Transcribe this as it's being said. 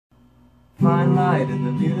Find light in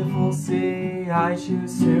the beautiful sea. I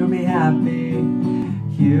choose to be happy.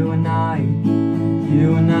 You and I,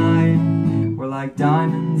 we're like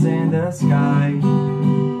diamonds in the sky.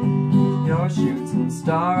 Your shooting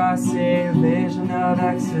star, I see a vision of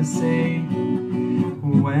ecstasy.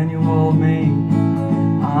 When you hold me,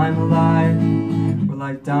 I'm alive. We're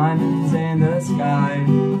like diamonds in the sky.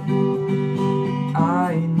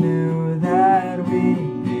 I knew that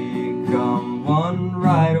we'd become one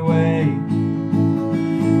right away.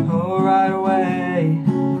 Oh, right away.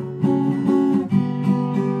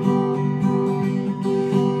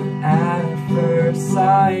 At first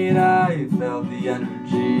sight, I felt the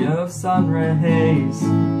energy of sun rays.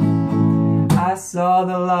 I saw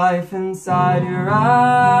the life inside your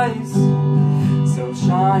eyes, so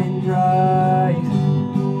shine bright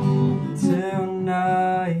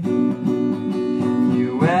tonight.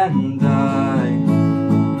 You and I,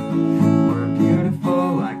 we're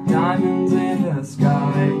beautiful like diamonds in the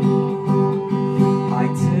sky. Eye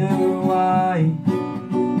to eye,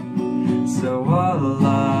 so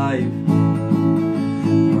alive.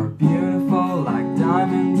 We're beautiful like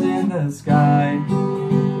diamonds in the sky.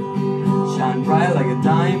 Shine bright like a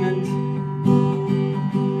diamond.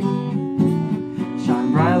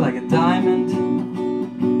 Shine bright like a diamond.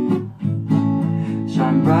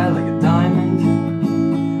 Shine bright like a diamond.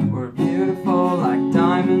 We're beautiful like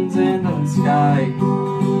diamonds in the sky.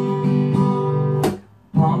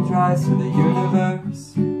 Palms rise to the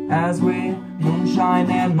universe as we moonshine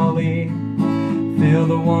and Molly. Feel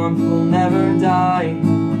the warmth, we'll never die.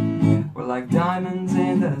 We're like diamonds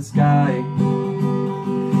in the sky.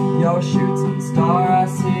 Your shooting star, I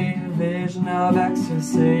see a vision of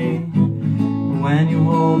ecstasy. When you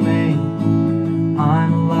hold me,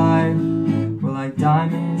 I'm alive. We're like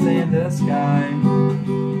diamonds in the sky.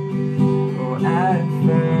 Oh, at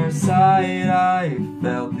first sight, I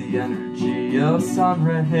felt the energy of sun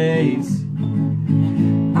rays.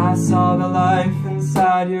 I saw the life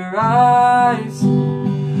inside your eyes,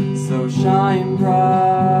 so shine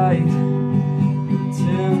bright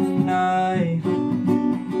tonight.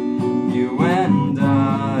 You and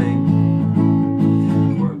I,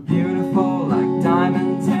 we're beautiful like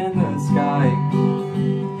diamonds in the sky.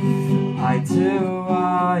 Eye to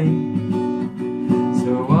eye,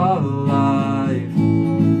 so alive.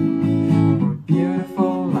 We're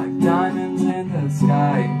beautiful like diamonds in the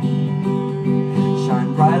sky.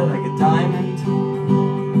 Shine bright like a diamond.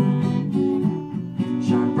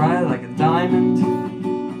 Shine bright like a diamond.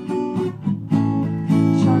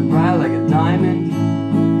 Shine bright like a diamond.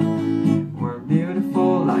 We're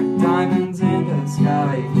beautiful like diamonds in the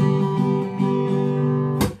sky.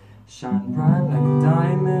 Shine bright like a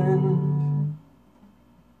diamond.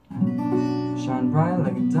 Shine bright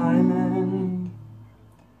like a diamond.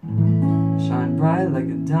 Shine bright like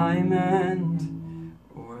a diamond.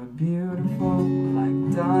 We're beautiful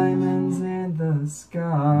like diamonds in the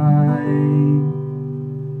sky.